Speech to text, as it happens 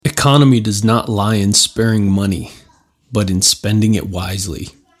economy does not lie in sparing money, but in spending it wisely.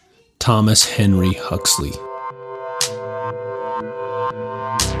 Thomas Henry Huxley.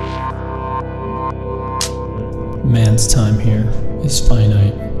 Man's time here is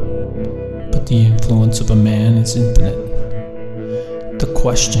finite, but the influence of a man is infinite. The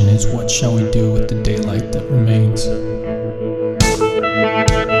question is, what shall we do with the daylight that remains?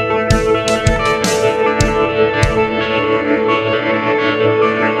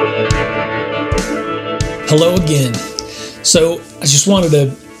 Hello again. So I just wanted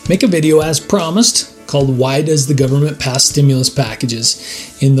to make a video as promised called Why Does the Government Pass Stimulus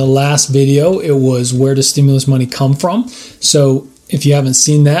Packages? In the last video, it was where does stimulus money come from? So if you haven't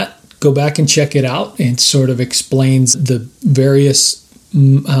seen that, go back and check it out. It sort of explains the various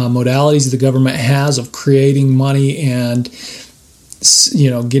modalities the government has of creating money and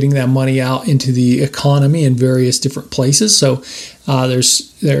getting that money out into the economy in various different places. So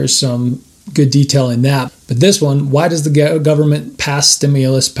there's some good detail in that. But this one, why does the government pass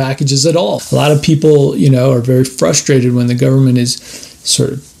stimulus packages at all? A lot of people, are very frustrated when the government is sort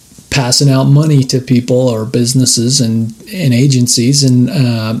of passing out money to people or businesses and agencies, and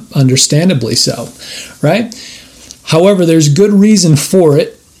understandably so, right? However, there's good reason for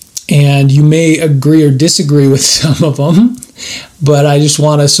it, and you may agree or disagree with some of them, but I just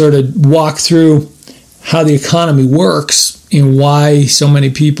want to sort of walk through how the economy works and why so many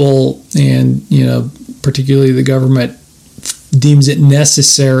people and, particularly the government deems it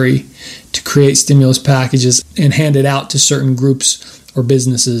necessary to create stimulus packages and hand it out to certain groups or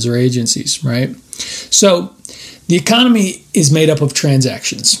businesses or agencies, right? So the economy is made up of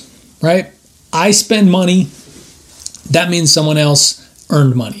transactions, right? I spend money. That means someone else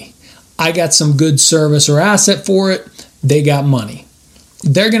earned money. I got some good service or asset for it. They got money.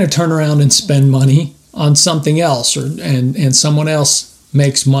 They're going to turn around and spend money on something else, and someone else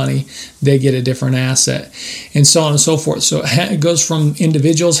makes money. They get a different asset, and so on and so forth. So it goes from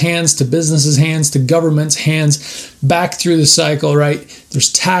individuals' hands to businesses' hands to government's hands, back through the cycle, right?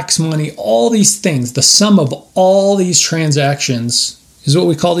 There's tax money, all these things. The sum of all these transactions is what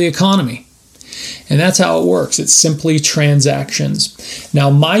we call the economy. And that's how it works. It's simply transactions. Now,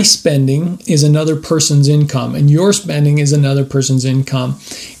 my spending is another person's income, and your spending is another person's income,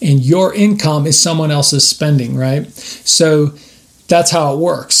 and your income is someone else's spending, right? So that's how it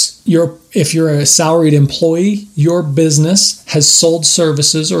works. If you're a salaried employee, your business has sold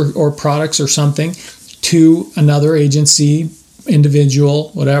services or products or something to another agency, individual,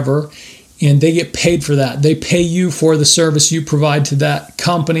 whatever, and they get paid for that. They pay you for the service you provide to that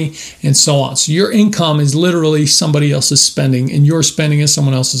company, and so on. So your income is literally somebody else's spending, and your spending is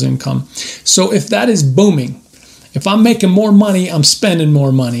someone else's income. So if that is booming, if I'm making more money, I'm spending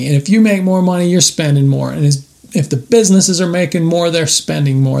more money. And if you make more money, you're spending more. And if the businesses are making more, they're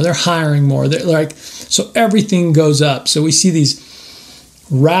spending more. They're hiring more. So everything goes up. So we see these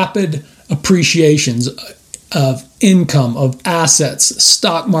rapid appreciations of income, of assets,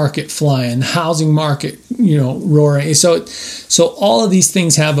 stock market flying, housing market, roaring. So all of these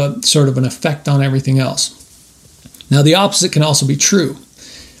things have a sort of an effect on everything else. Now, the opposite can also be true.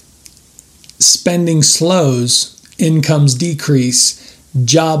 Spending slows, incomes decrease,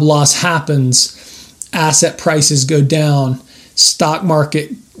 job loss happens, asset prices go down, stock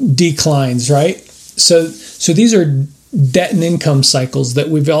market declines, right? So these are debt and income cycles that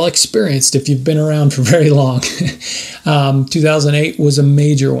we've all experienced if you've been around for very long. 2008 was a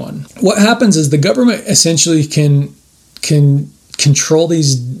major one. What happens is the government essentially can control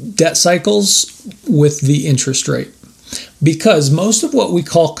these debt cycles with the interest rate, because most of what we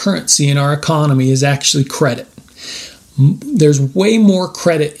call currency in our economy is actually credit. There's way more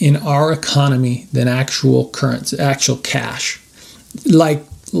credit in our economy than actual currency, actual cash. Like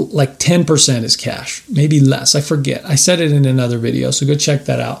 10% is cash, maybe less. I forget. I said it in another video, so go check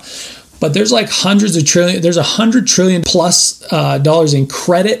that out. But there's like hundreds of trillion. There's $100 trillion plus dollars in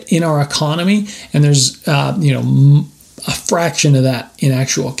credit in our economy, and there's a fraction of that in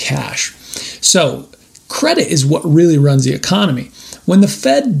actual cash. So credit is what really runs the economy. When the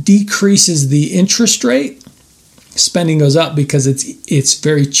Fed decreases the interest rate, spending goes up because it's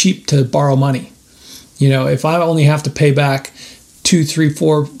very cheap to borrow money. If I only have to pay back 2, 3,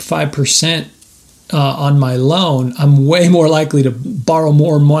 4, 5% on my loan, I'm way more likely to borrow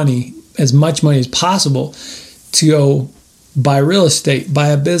more money, as much money as possible, to go buy real estate, buy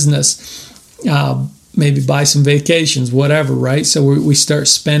a business, maybe buy some vacations, whatever, right? So we start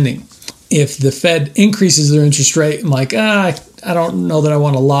spending. If the Fed increases their interest rate, I'm like, I don't know that I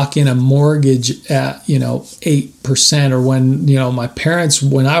want to lock in a mortgage at, 8%, or when, my parents,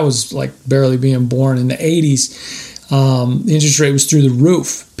 when I was like barely being born in the 80s, The interest rate was through the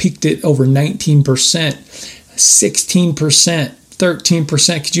roof, peaked at over 19%, 16%,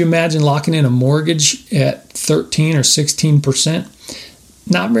 13%. Could you imagine locking in a mortgage at 13 or 16%?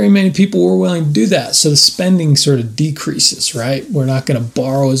 Not very many people were willing to do that. So the spending sort of decreases, right? We're not going to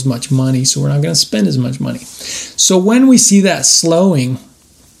borrow as much money, so we're not going to spend as much money. So when we see that slowing,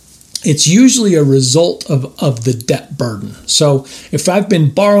 it's usually a result of the debt burden. So if I've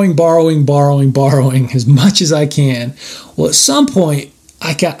been borrowing as much as I can, well, at some point,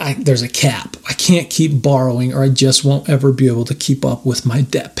 there's a cap. I can't keep borrowing, or I just won't ever be able to keep up with my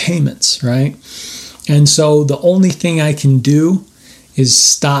debt payments, right? And so the only thing I can do is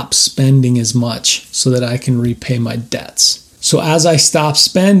stop spending as much so that I can repay my debts. So as I stop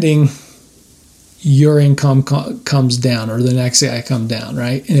spending, your income comes down, or the next day I come down,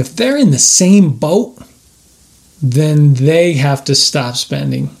 right? And if they're in the same boat, then they have to stop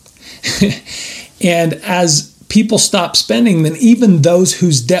spending. And as people stop spending, then even those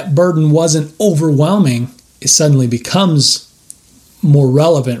whose debt burden wasn't overwhelming, it suddenly becomes more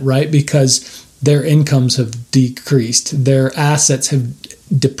relevant, right? Because their incomes have decreased, their assets have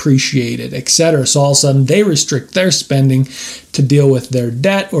depreciated, etc. So all of a sudden they restrict their spending to deal with their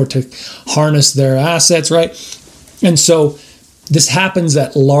debt or to harness their assets, right? And so this happens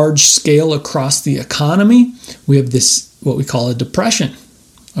at large scale across the economy. We have this, what we call a depression,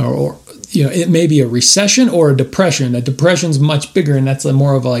 or it may be a recession or a depression. A depression is much bigger, and that's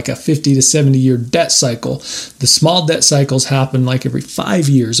more of like a 50 to 70 year debt cycle. The small debt cycles happen like every 5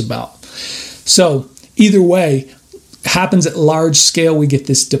 years about. So either way, happens at large scale, we get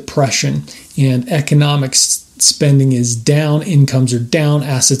this depression, and economic spending is down, incomes are down,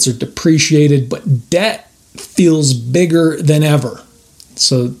 assets are depreciated, but debt feels bigger than ever.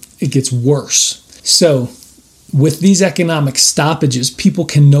 So it gets worse. So with these economic stoppages, people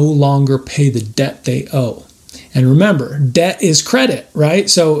can no longer pay the debt they owe. And remember, debt is credit, right?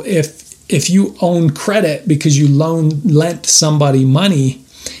 So if you own credit because you lent somebody money,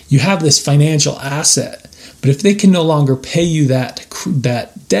 you have this financial asset. But if they can no longer pay you that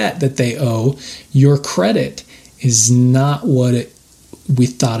debt that they owe, your credit is not what we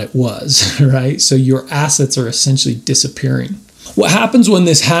thought it was, right? So your assets are essentially disappearing. What happens when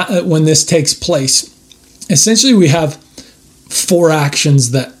this takes place? Essentially, we have 4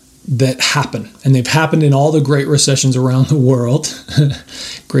 actions that happen, and they've happened in all the great recessions around the world,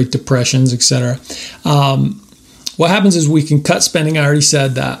 Great Depressions, etc. What happens is we can cut spending. I already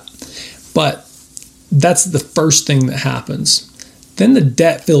said that, but that's the first thing that happens. Then the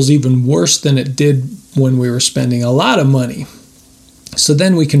debt feels even worse than it did when we were spending a lot of money. So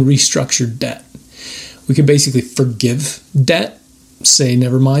then we can restructure debt. We can basically forgive debt, say,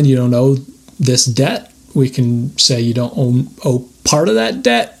 never mind, you don't owe this debt. We can say you don't owe part of that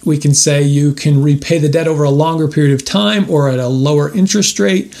debt. We can say you can repay the debt over a longer period of time or at a lower interest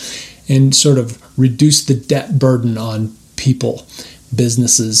rate, and sort of reduce the debt burden on people,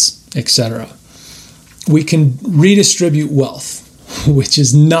 businesses, etc. We can redistribute wealth, which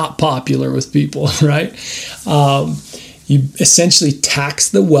is not popular with people, right? You essentially tax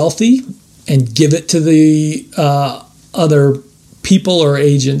the wealthy and give it to the other people or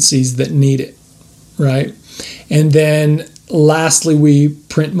agencies that need it, right? And then lastly, we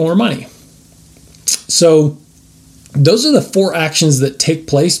print more money. So those are the 4 actions that take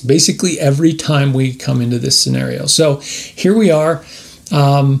place basically every time we come into this scenario. So here we are.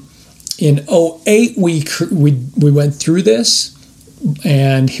 In 2008, we went through this,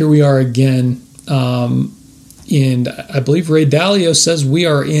 and here we are again. And I believe Ray Dalio says we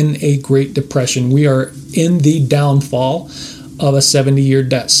are in a Great Depression. We are in the downfall of a 70-year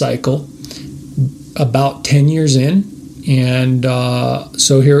debt cycle, about 10 years in. And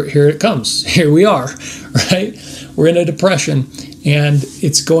so here it comes. Here we are, right? We're in a depression, and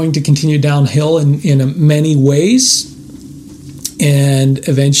it's going to continue downhill in many ways. And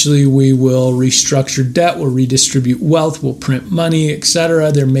eventually we will restructure debt, we'll redistribute wealth, we'll print money,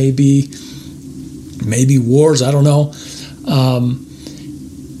 etc. There may be wars, I don't know.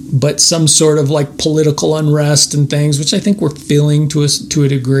 But some sort of like political unrest and things, which I think we're feeling to a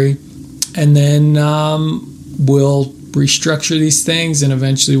degree. And then we'll restructure these things, and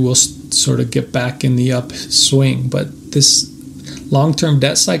eventually we'll sort of get back in the upswing. But this long-term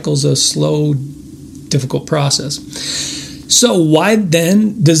debt cycle is a slow, difficult process. So why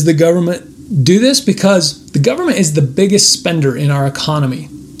then does the government do this? Because the government is the biggest spender in our economy.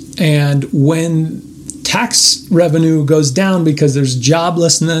 And when tax revenue goes down because there's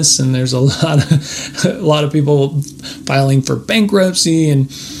joblessness and there's a lot of people filing for bankruptcy and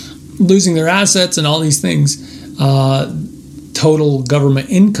losing their assets and all these things, total government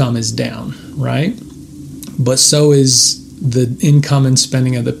income is down, right? but so is the income and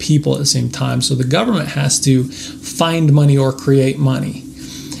spending of the people at the same time. So the government has to find money or create money.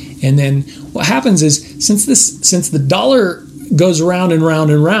 And then what happens is, since the dollar goes round and round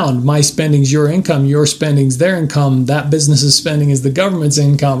and round, my spending's your income, your spending's their income, that business's spending is the government's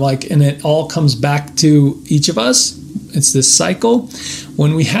income, and it all comes back to each of us. It's this cycle.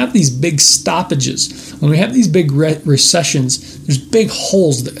 When we have these big stoppages, when we have these big recessions, there's big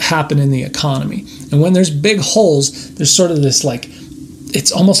holes that happen in the economy. And when there's big holes, there's sort of this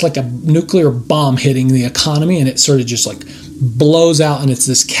it's almost like a nuclear bomb hitting the economy, and it sort of just blows out, and it's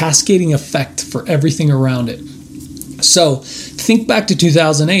this cascading effect for everything around it. So think back to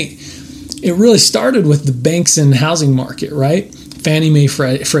 2008. It really started with the banks and housing market, right? Fannie Mae,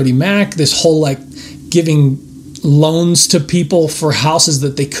 Freddie Mac, this whole giving loans to people for houses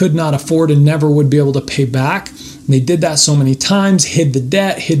that they could not afford and never would be able to pay back. And they did that so many times, hid the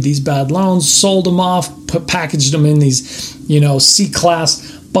debt, hid these bad loans, sold them off, packaged them in these,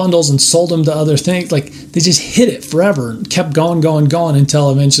 C-class bundles and sold them to other things. They just hid it forever and kept going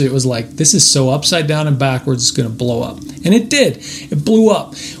until eventually it was this is so upside down and backwards, it's going to blow up. And it did. It blew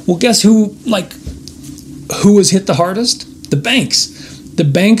up. Well, guess who was hit the hardest? The banks. The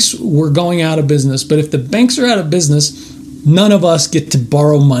banks were going out of business. But if the banks are out of business, none of us get to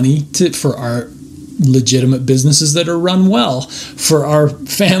borrow money for our legitimate businesses that are run well, for our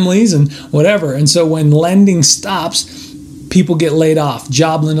families and whatever. And so when lending stops, people get laid off.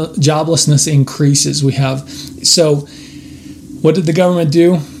 Joblessness increases. So what did the government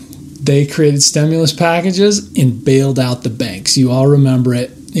do? They created stimulus packages and bailed out the banks. You all remember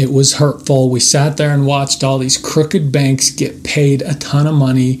it. It was hurtful. We sat there and watched all these crooked banks get paid a ton of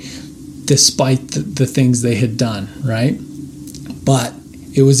money despite the things they had done, right? But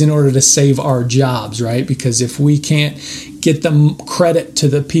it was in order to save our jobs, right? Because if we can't get the credit to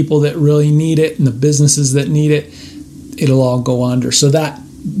the people that really need it and the businesses that need it, it'll all go under. So that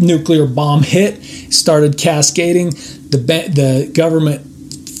nuclear bomb hit, started cascading. The government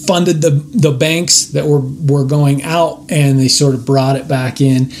funded the banks that were going out, and they sort of brought it back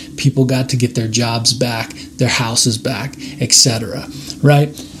in. People got to get their jobs back, their houses back, etc.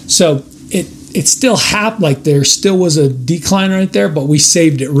 Right? So it still happened. There still was a decline right there, but we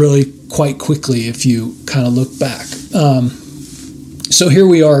saved it really quite quickly if you kind of look back. So here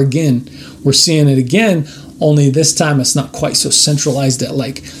we are again. We're seeing it again, only this time it's not quite so centralized at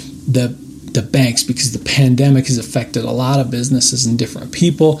the banks, because the pandemic has affected a lot of businesses and different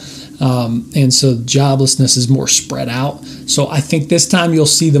people. And so joblessness is more spread out. So I think this time you'll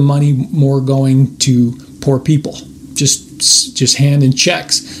see the money more going to poor people, just handing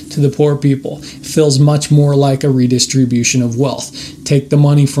checks to the poor people. It feels much more like a redistribution of wealth. Take the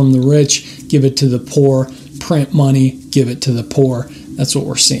money from the rich, give it to the poor, print money, give it to the poor. That's what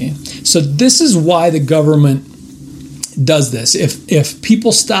we're seeing. So this is why the government does this. If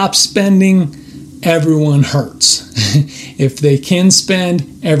people stop spending, everyone hurts. If they can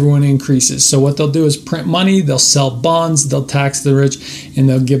spend, everyone increases. So what they'll do is print money, they'll sell bonds, they'll tax the rich, and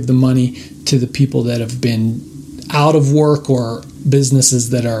they'll give the money to the people that have been out of work or businesses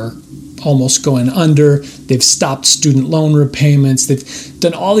that are almost going under. They've stopped student loan repayments. They've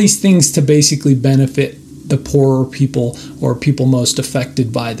done all these things to basically benefit the poorer people or people most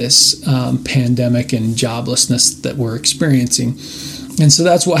affected by this pandemic and joblessness that we're experiencing. And so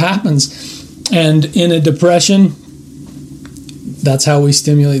that's what happens. And in a depression, that's how we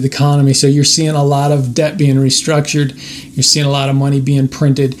stimulate the economy. So you're seeing a lot of debt being restructured. You're seeing a lot of money being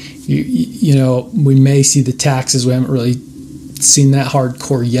printed. You know, we may see the taxes. We haven't really seen that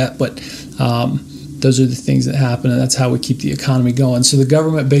hardcore yet, but those are the things that happen, and that's how we keep the economy going. So the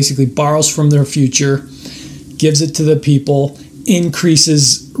government basically borrows from their future, gives it to the people,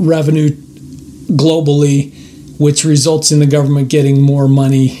 increases revenue globally, which results in the government getting more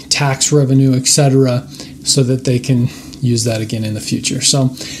money, tax revenue, etc., so that they can use that again in the future. So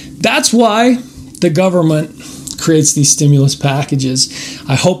that's why the government creates these stimulus packages.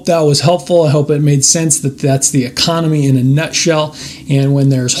 I hope that was helpful. I hope it made sense that that's the economy in a nutshell. And when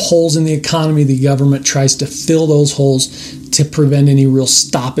there's holes in the economy, the government tries to fill those holes to prevent any real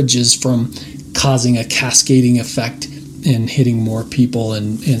stoppages from causing a cascading effect and hitting more people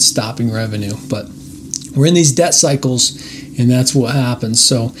and stopping revenue. But we're in these debt cycles, and that's what happens.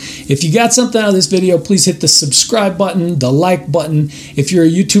 So if you got something out of this video, please hit the subscribe button, the like button. If you're a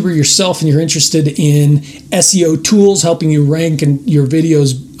YouTuber yourself and you're interested in SEO tools, helping you rank and your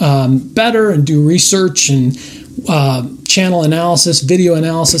videos better and do research and channel analysis, video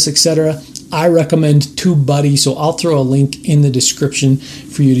analysis, etc., I recommend TubeBuddy. So I'll throw a link in the description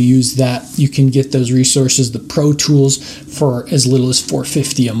for you to use that. You can get those resources, the pro tools, for as little as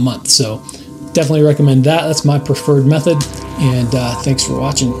 $4.50 a month. So definitely recommend that. That's my preferred method. And thanks for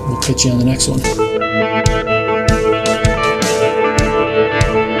watching. We'll catch you on the next one.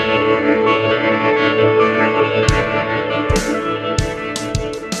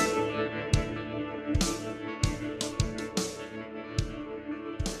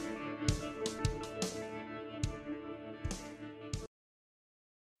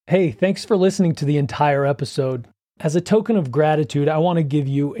 Hey, thanks for listening to the entire episode. As a token of gratitude, I want to give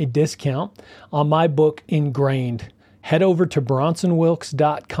you a discount on my book, Ingrained. Head over to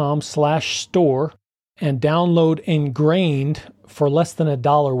bronsonwilks.com/store and download Ingrained for less than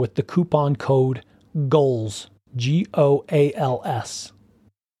 $1 with the coupon code GOALS, GOALS.